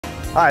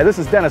Hi, this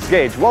is Dennis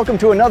Gage. Welcome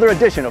to another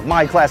edition of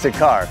My Classic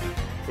Car.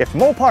 If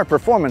Mopar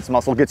Performance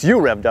Muscle gets you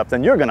revved up,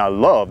 then you're gonna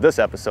love this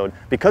episode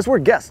because we're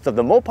guests of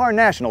the MOPAR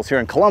Nationals here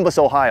in Columbus,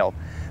 Ohio.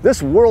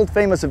 This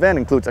world-famous event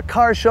includes a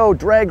car show,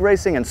 drag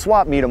racing, and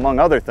swap meet, among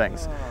other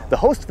things. The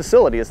host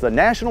facility is the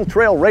National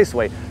Trail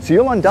Raceway, so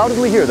you'll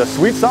undoubtedly hear the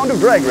sweet sound of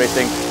drag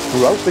racing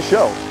throughout the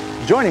show.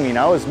 Joining me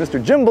now is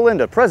Mr. Jim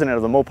Belinda, president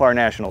of the MOPAR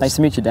Nationals. Nice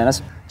to meet you,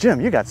 Dennis. Jim,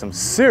 you got some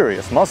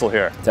serious muscle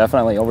here.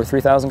 Definitely. Over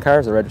 3,000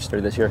 cars are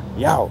registered this year.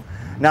 Yow.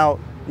 Now,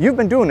 you've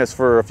been doing this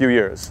for a few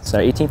years. It's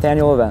our 18th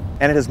annual event.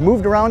 And it has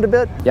moved around a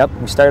bit? Yep.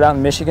 We started out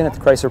in Michigan at the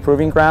Chrysler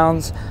Proving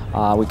Grounds.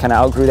 We kind of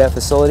outgrew that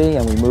facility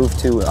and we moved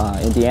to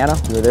Indiana.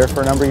 We were there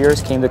for a number of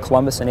years, came to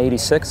Columbus in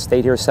 '86,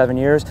 stayed here 7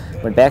 years,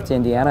 went back to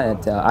Indiana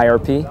at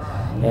IRP,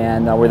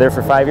 and we're there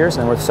for 5 years,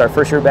 and it's our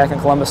first year back in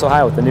Columbus,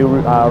 Ohio with the new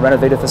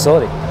renovated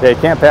facility. Yeah, you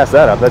can't pass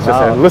that up. That's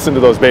just listen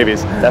to those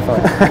babies.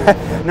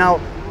 Definitely. Now,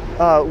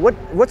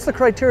 what's the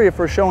criteria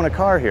for showing a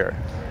car here?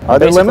 Are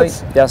there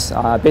limits? Yes.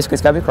 Basically,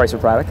 it's got to be a Chrysler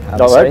product.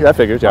 Oh, that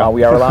figures, yeah.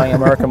 We are allowing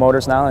American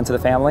Motors now into the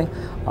family.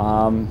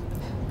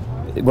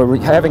 We're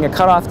having a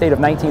cutoff date of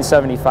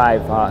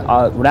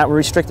 1975. We're not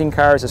restricting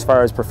cars as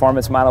far as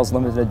performance models,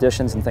 limited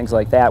editions, and things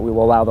like that. We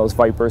will allow those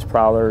Vipers,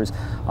 Prowlers,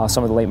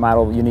 some of the late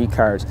model unique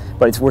cars.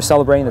 But we're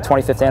celebrating the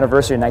 25th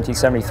anniversary of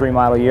 1973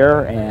 model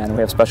year, and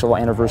we have special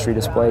anniversary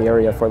display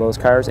area for those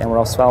cars, and we're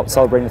also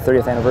celebrating the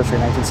 30th anniversary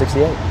of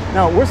 1968.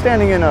 Now, we're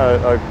standing in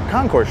a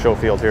concourse show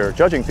field here,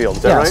 judging field,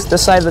 is that right? Yes,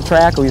 this side of the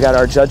track, we've got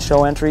our judge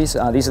show entries.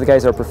 These are the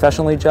guys that are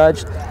professionally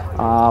judged.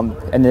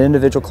 And the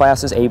individual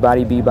classes, A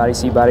body, B body,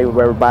 C body,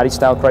 whatever body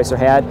style Chrysler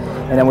had.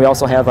 And then we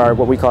also have our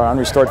what we call our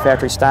unrestored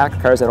factory stock,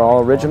 cars that are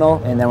all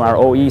original, and then our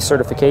OE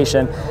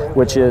certification,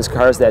 which is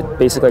cars that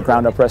basically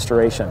ground up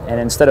restoration. And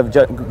instead of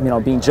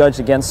being judged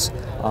against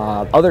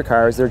other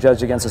cars, they're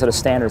judged against a set of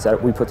standards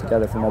that we put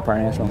together for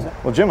MOPAR Nationals.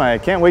 Well, Jim, I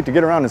can't wait to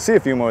get around and see a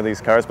few more of these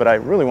cars, but I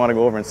really want to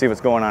go over and see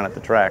what's going on at the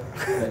track.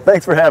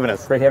 Thanks for having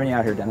us. Great having you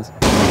out here, Dennis.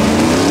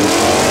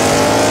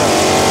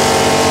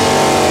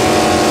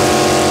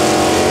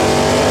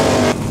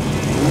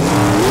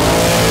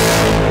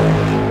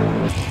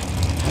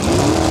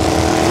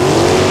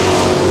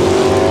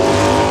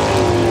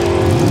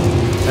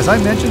 As I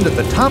mentioned at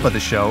the top of the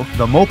show,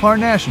 the MOPAR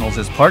Nationals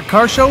is part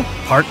car show,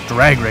 part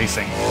drag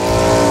racing.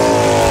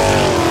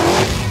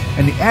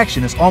 And the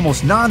action is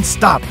almost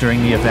non-stop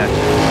during the event.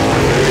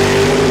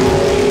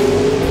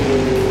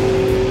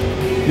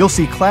 You'll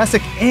see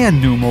classic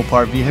and new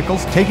MOPAR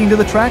vehicles taking to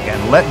the track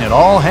and letting it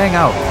all hang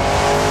out.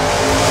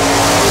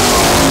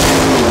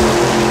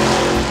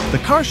 The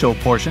car show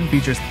portion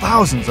features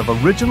thousands of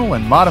original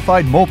and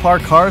modified MOPAR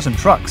cars and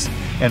trucks.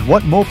 And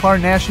what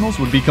MOPAR Nationals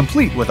would be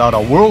complete without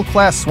a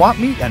world-class swap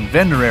meet and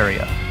vendor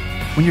area?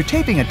 When you're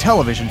taping a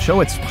television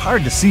show, it's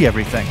hard to see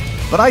everything,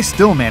 but I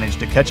still managed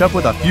to catch up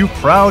with a few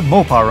proud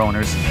MOPAR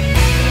owners.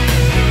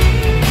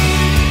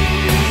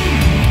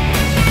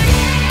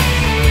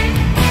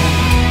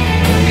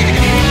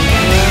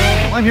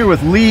 I'm here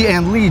with Lee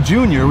and Lee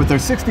Jr. with their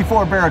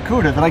 64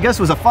 Barracuda that I guess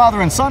was a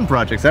father and son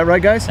project. Is that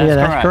right, guys? Yeah,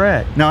 that's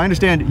correct. Now, I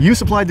understand you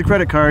supplied the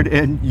credit card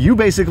and you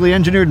basically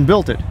engineered and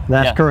built it.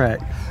 That's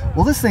correct.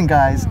 Well, this thing,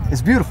 guys,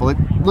 is beautiful. It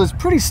was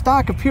pretty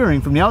stock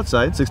appearing from the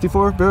outside,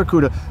 64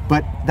 Barracuda,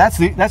 but that's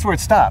where it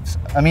stops.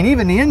 I mean,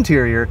 even the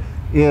interior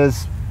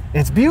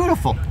it's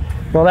beautiful.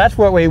 Well, that's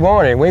what we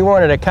wanted. We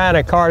wanted a kind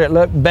of car that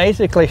looked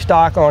basically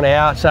stock on the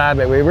outside,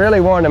 but we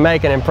really wanted to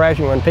make an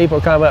impression when people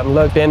come up and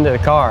looked into the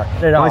car.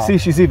 I see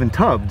she's even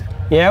tubbed.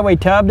 Yeah, we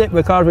tubbed it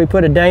because we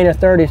put a Dana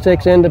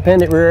 36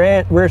 independent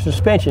rear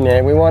suspension in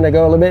it. We wanted to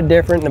go a little bit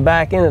different in the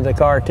back end of the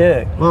car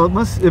too. Well,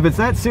 if it's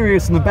that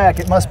serious in the back,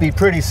 it must be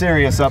pretty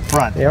serious up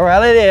front. Yeah,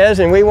 well, it is,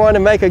 and we wanted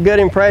to make a good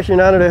impression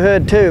under the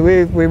hood too.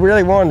 We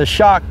really wanted to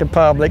shock the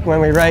public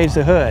when we raised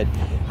the hood.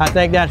 I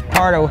think that's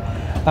part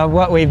of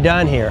what we've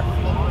done here.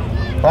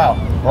 Wow,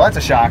 well, that's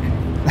a shock.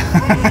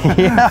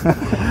 Yeah.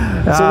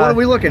 So what are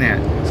we looking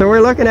at? So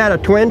we're looking at a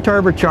twin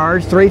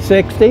turbocharged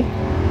 360.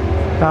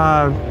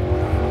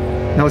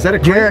 Now, is that a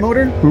crate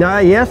motor? No,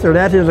 yes, sir,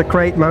 that is a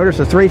crate motor. It's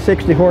a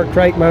 360 horse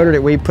crate motor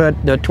that we put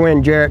the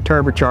twin Jarrett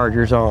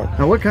turbochargers on.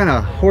 Now, what kind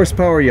of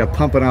horsepower are you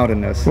pumping out in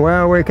this?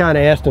 Well, we're kind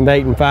of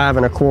estimating 5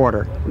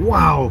 1/4.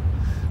 Wow.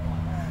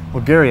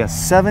 Well, Gary, a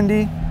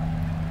 70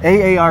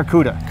 AAR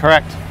CUDA.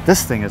 Correct.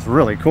 This thing is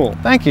really cool.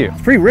 Thank you.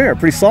 It's pretty rare,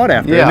 pretty sought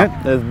after, yeah,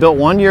 isn't it? It's built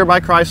 1 year by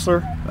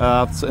Chrysler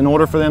in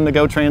order for them to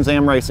go Trans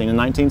Am racing in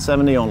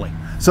 1970 only.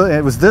 So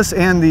it was this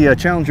and the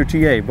Challenger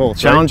TA, both,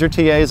 Challenger right?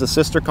 TA is a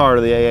sister car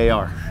to the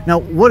AAR. Now,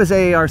 what does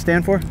AAR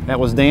stand for? That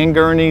was Dan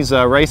Gurney's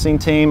racing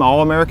team,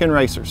 All-American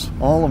Racers.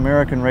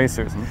 All-American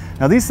Racers.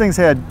 Now, these things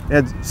had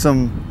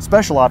some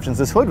special options.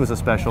 This hood was a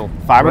special.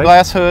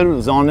 Fiberglass hood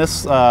was on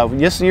this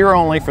year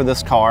only for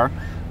this car.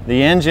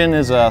 The engine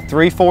is a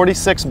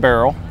 346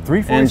 barrel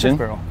 346 engine,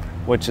 barrel.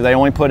 which they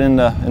only put in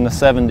the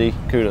 70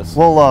 CUDAs.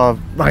 Well,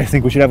 I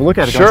think we should have a look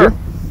at it, sure. don't you?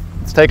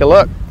 Let's take a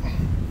look.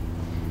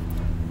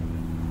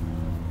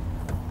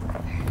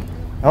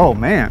 Oh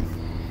man,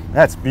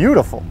 that's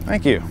beautiful.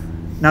 Thank you.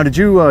 Now, did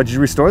you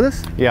restore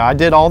this? Yeah, I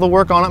did all the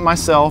work on it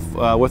myself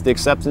with the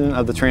exception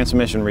of the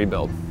transmission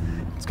rebuild.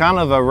 It's kind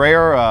of a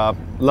rare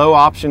low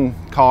option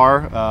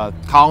car,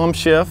 column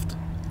shift,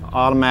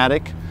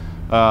 automatic.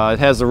 It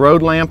has the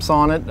road lamps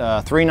on it,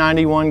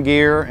 391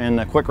 gear, and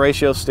a quick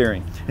ratio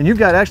steering. And you've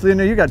got, actually in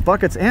there, you got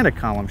buckets and a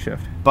column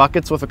shift.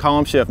 Buckets with a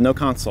column shift, no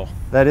console.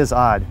 That is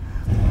odd.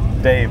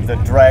 Dave, the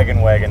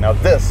Dragon Wagon. Now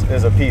this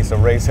is a piece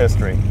of race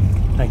history.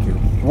 Thank you.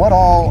 What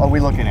all are we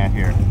looking at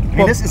here? I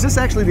mean, is this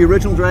actually the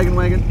original Dragon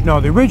Wagon? No,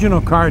 the original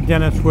car,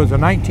 Dennis, was a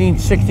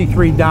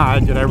 1963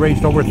 Dodge that I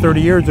raced over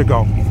 30 years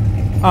ago.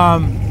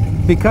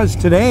 Because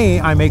today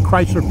I'm a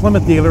Chrysler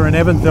Plymouth dealer in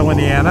Evansville,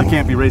 Indiana. You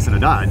can't be racing a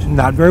Dodge.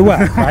 Not very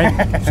well,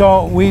 right?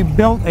 So we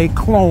built a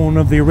clone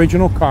of the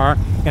original car,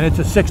 and it's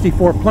a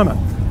 64 Plymouth.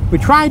 We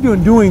tried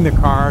doing the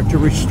car to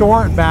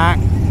restore it back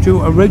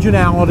to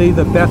originality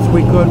the best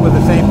we could with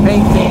the same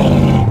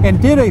painting, and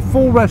did a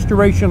full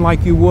restoration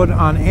like you would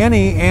on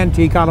any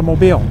antique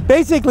automobile.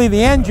 Basically,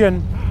 the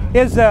engine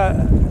is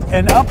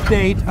an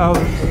update of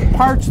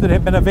parts that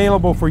have been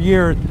available for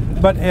years,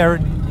 but are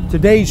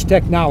today's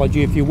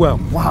technology, if you will.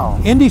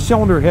 Wow. Indy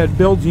cylinder head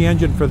builds the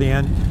engine for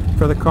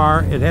the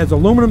car. It has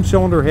aluminum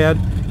cylinder head.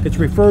 It's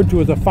referred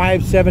to as a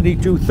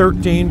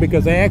 57213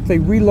 because they actually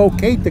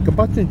relocate the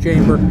combustion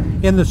chamber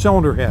in the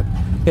cylinder head.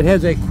 It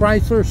has a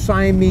Chrysler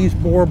Siamese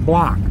bore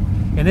block,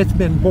 and it's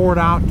been bored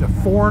out to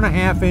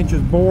 4.5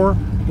 inches bore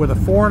with a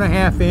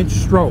 4.5 inch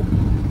stroke.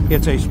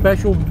 It's a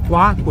special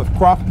block with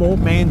cross bolt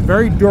main,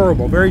 very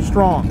durable, very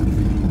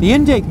strong. The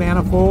intake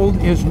manifold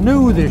is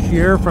new this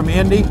year from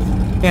Indy,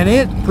 and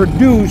it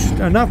produced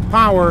enough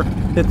power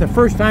that the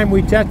first time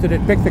we tested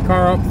it, picked the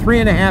car up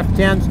 3.5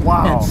 tenths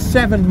and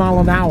 7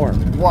 miles an hour.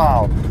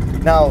 Wow.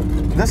 Now,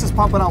 this is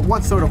pumping out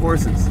what sort of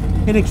horses?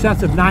 In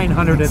excess of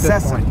 900 at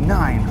this point.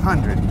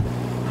 900.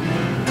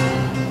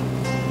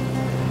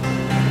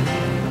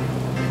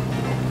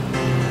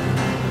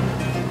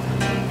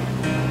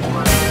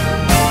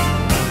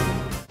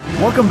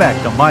 Welcome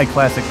back to My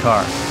Classic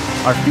Car.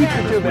 Our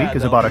feature this week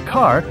is about a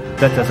car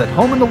that's as at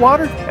home in the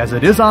water as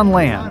it is on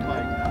land.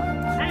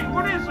 Hey,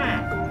 what is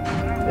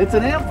that? It's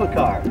an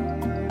Amphicar.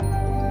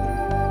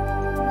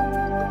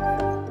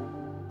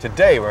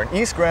 Today we're in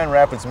East Grand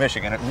Rapids,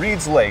 Michigan at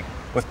Reed's Lake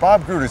with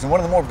Bob Gruters in one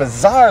of the more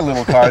bizarre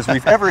little cars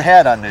we've ever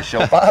had on this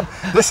show. Bob,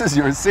 this is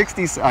your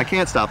I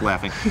can't stop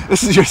laughing.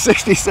 This is your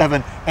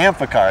 67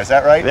 Amphicar, is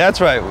that right? That's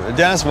right.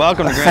 Dennis,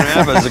 welcome to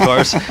Grand Rapids, of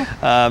course.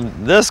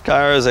 This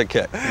car is a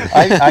kick.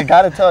 I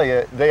got to tell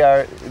you,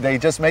 they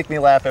just make me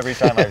laugh every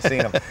time I've seen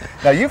them.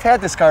 Now, you've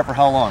had this car for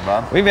how long,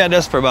 Bob? We've had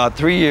this for about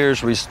 3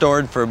 years,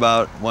 restored for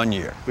about 1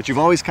 year. But you've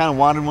always kind of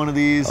wanted one of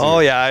these? Oh,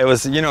 yeah. It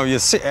was, you know,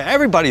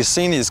 everybody's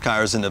seen these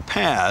cars in the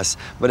past,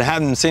 but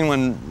haven't seen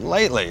one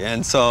lately.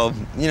 And so,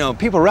 you know,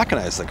 people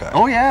recognize the car.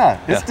 Oh, yeah.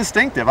 It's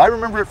distinctive. I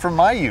remember it from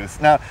my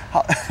youth. Now,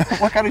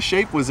 what kind of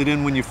shape was it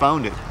in when you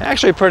found it?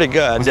 Actually, pretty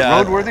good. Was it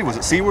roadworthy? Was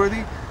it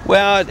seaworthy?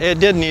 Well, it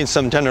did need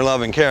some tender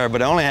love and care,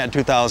 but it only had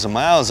 2,000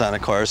 miles on the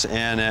course,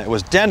 and it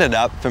was dented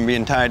up from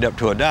being tied up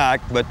to a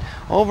dock, but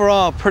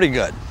overall, pretty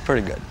good,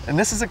 pretty good. And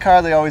this is a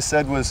car they always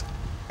said was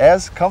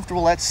as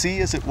comfortable at sea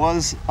as it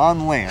was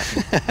on land.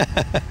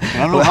 I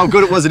don't know how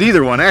good it was at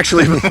either one,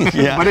 actually, but,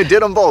 yeah. But it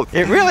did them both.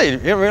 It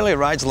really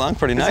rides along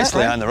pretty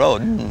nicely on the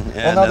road.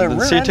 Well, now they're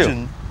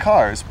rear-engine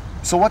cars,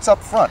 so what's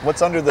up front?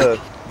 What's under the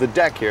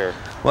deck here?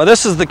 Well,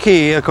 this is the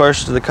key, of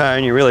course, to the car,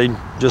 and you really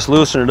just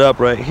loosen it up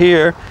right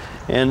here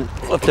and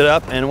lift it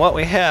up, and what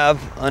we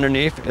have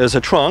underneath is a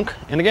trunk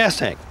and a gas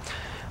tank.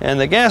 And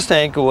the gas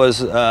tank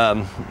was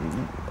kind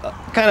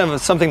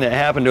of something that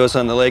happened to us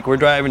on the lake. We're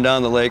driving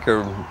down the lake,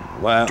 or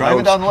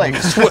driving down the lake,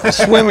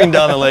 swimming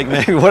down the lake,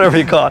 maybe, whatever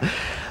you call it.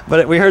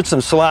 But we heard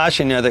some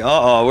sloshing. I think,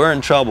 uh-oh, we're in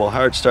trouble.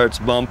 Heart starts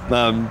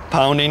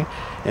pounding,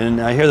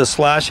 and I hear the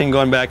sloshing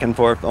going back and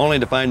forth, only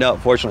to find out,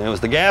 fortunately, it was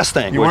the gas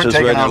tank, which is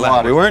right on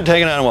water. We weren't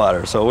taking on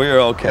water, so we were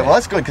okay. Yeah, well,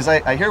 that's good, because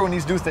I hear when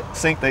these do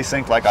sink, they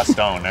sink like a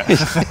stone.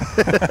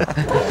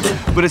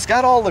 But it's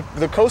got all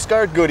the Coast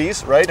Guard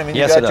goodies, right? I mean,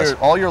 yes, you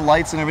got all your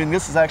lights and everything.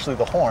 This is actually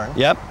the horn.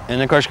 Yep,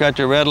 and of course you got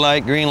your red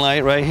light, green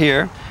light right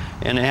here,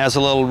 and it has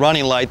a little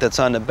running light that's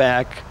on the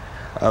back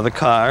of the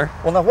car.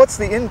 Well, now what's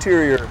the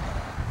interior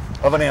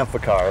of an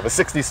Amphicar, of a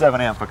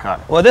 67 Amphicar?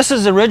 Well, this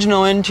is the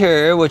original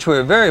interior, which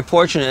we're very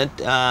fortunate,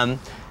 and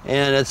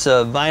it's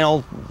a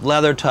vinyl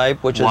leather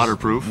type, which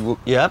waterproof. is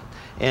waterproof. Yep,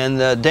 and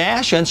the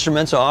dash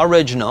instruments are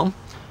original,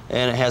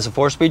 and it has a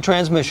 4-speed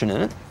transmission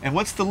in it. And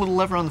what's the little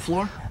lever on the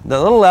floor?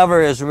 The little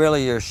lever is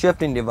really your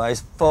shifting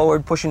device.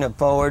 Forward, pushing it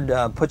forward,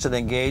 puts it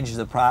engaged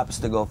the props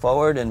to go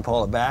forward, and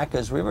pull it back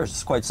as reverse.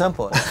 It's quite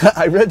simple.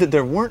 I read that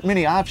there weren't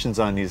many options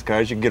on these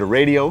cars. You can get a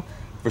radio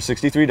for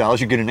 $63.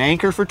 You get an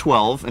anchor for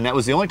 $12, and that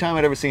was the only time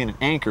I'd ever seen an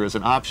anchor as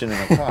an option in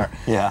a car.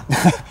 Yeah.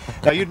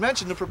 Now, you'd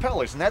mentioned the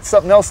propellers, and that's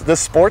something else that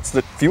this sports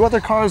that few other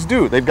cars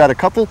do. They've got a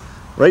couple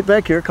right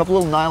back here, a couple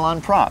little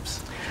nylon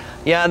props.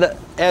 Yeah,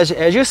 as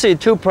you see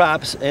two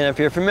props, and if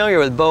you're familiar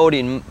with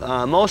boating,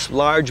 most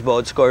large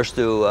boats, of course,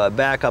 to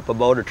back up a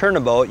boat or turn a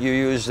boat, you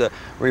use the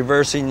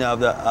reversing of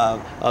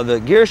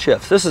the gear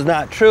shifts. This is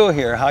not true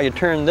here. How you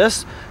turn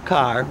this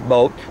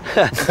boat,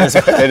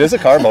 it is a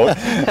car boat,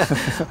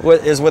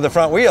 is with the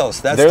front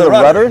wheels. That's the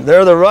rudder.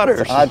 They're the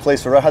rudders. Odd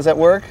place for how's that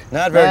work?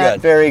 Not very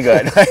good. Very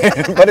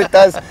good, but it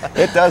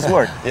does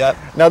work. Yep.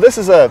 Now this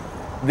is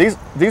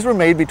these were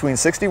made between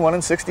 61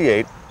 and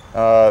 68.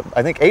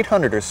 I think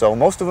 800 or so.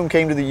 Most of them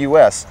came to the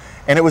U.S.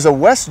 and it was a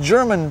West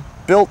German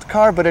built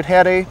car, but it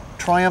had a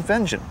Triumph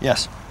engine.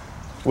 Yes.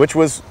 Which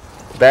was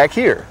back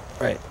here.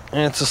 Right.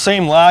 And it's the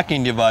same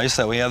locking device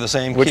that we have the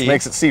same key. Which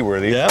makes it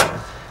seaworthy.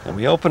 Yeah. And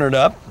we open it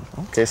up.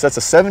 Okay, so that's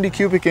a 70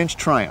 cubic inch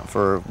Triumph,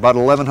 or about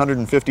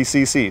 1150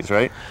 cc's,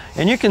 right?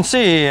 And you can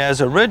see,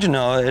 as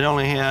original, it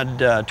only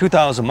had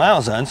 2,000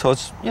 miles on, so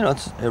it's, you know,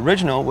 it's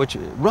original, which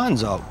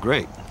runs out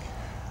great.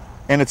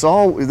 And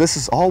this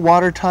is all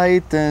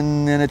watertight,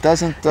 and it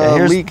doesn't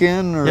leak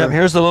in? Or? Yeah,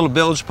 here's the little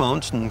bilge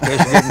pumps in case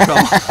you get in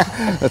trouble.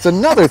 That's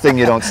another thing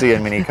you don't see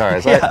in many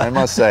cars, yeah. I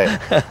must say.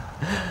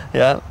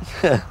 Yeah.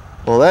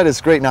 Well, that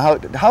is great. Now,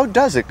 how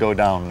does it go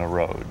down the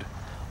road?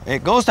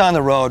 It goes down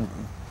the road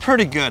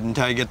pretty good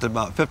until you get to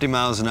about 50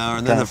 miles an hour,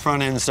 and then the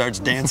front end starts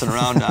dancing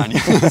around on you.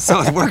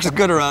 So it works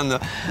good around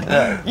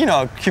the, you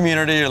know,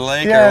 community or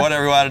lake or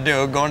whatever you want to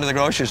do, going to the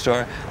grocery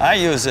store. I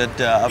use it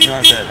up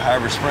north at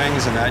Harbor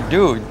Springs, and I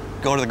do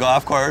go to the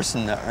golf course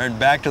and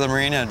back to the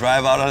marina and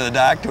drive out onto the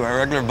dock to a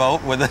regular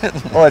boat with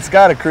it. Well, it's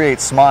got to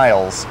create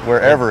smiles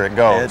wherever it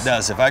goes. It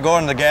does. If I go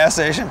into the gas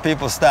station,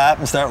 people stop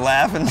and start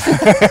laughing.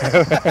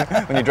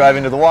 When you drive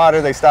into the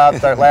water, they stop,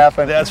 start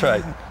laughing. That's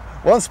right.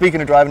 Well,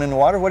 speaking of driving in the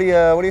water, what do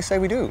you say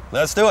we do?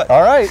 Let's do it.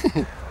 All right.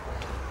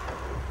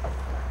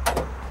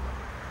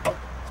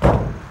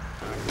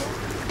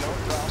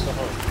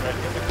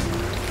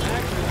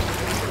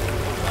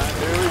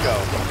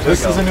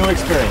 This is a new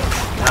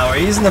experience. Now we're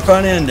easing the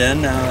front end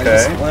in. Now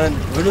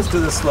we'll just do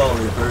this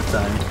slowly the first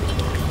time.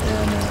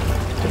 And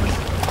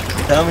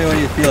tell me when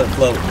you feel it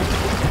floating.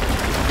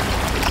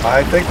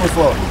 I think we're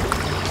floating.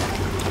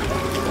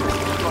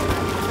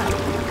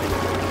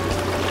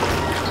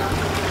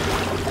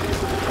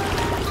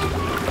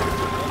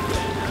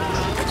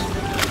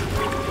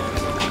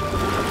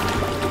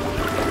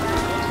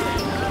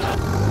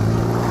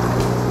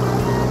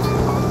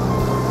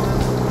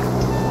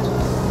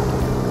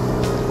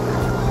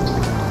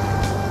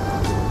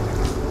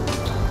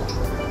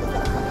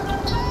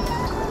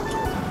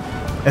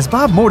 As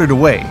Bob motored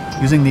away,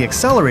 using the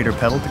accelerator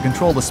pedal to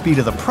control the speed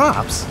of the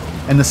props,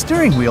 and the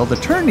steering wheel to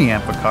turn the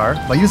Amphicar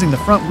by using the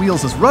front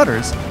wheels as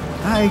rudders,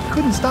 I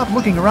couldn't stop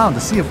looking around to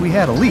see if we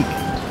had a leak.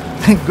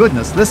 Thank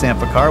goodness this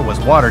Amphicar was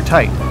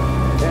watertight.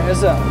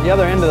 There's the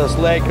other end of this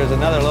lake, there's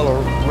another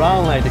little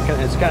round lake.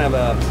 It's kind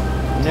of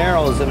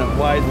narrows and it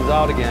widens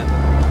out again.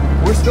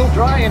 We're still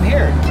dry in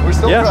here. We're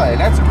still dry.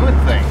 That's a good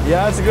thing.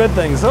 Yeah, it's a good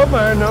thing. So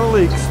far, no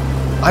leaks.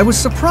 I was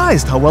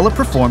surprised how well it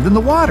performed in the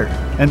water.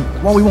 And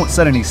while we won't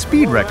set any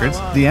speed records,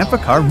 the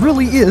Amphicar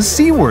really is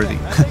seaworthy.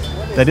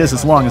 That is,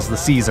 as long as the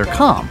seas are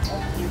calm.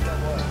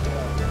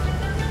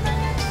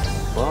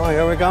 Well,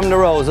 here we come to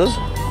Roses.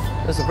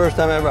 This is the first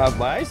time ever I've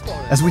iced.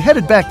 As we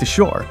headed back to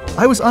shore,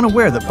 I was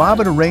unaware that Bob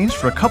had arranged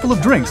for a couple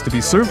of drinks to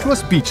be served to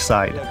us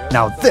beachside.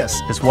 Now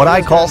this is what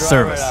I call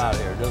service. Right out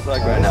here, just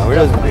like right now. We're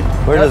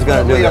just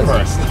going to do this.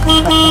 First.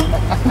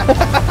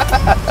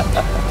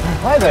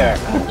 Hi there.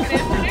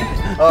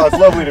 Oh, it's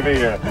lovely to be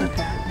here.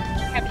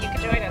 Happy you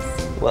could join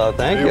us. Well,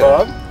 thank you.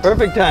 Bob?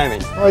 Perfect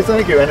timing. Oh,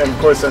 thank you. And of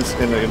course, since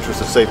in the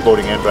interest of safe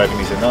boating and driving,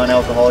 these are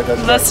non-alcoholic.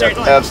 Most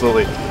certainly.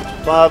 Absolutely.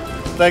 Bob,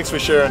 thanks for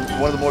sharing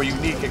one of the more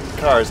unique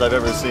cars I've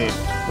ever seen.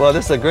 Well,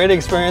 this is a great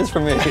experience for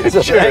me.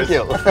 So Cheers. Thank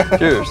you.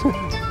 Cheers.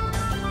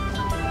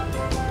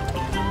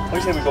 What do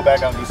you say we go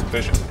back out and do some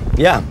fishing?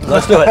 Yeah,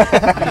 let's do it.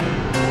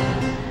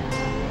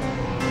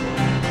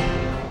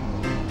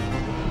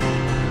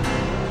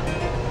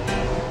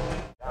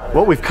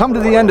 Well, we've come to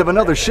the end of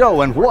another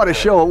show, and what a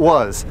show it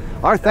was.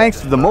 Our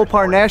thanks to the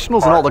MOPAR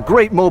Nationals and all the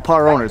great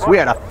MOPAR owners. We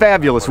had a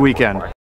fabulous weekend.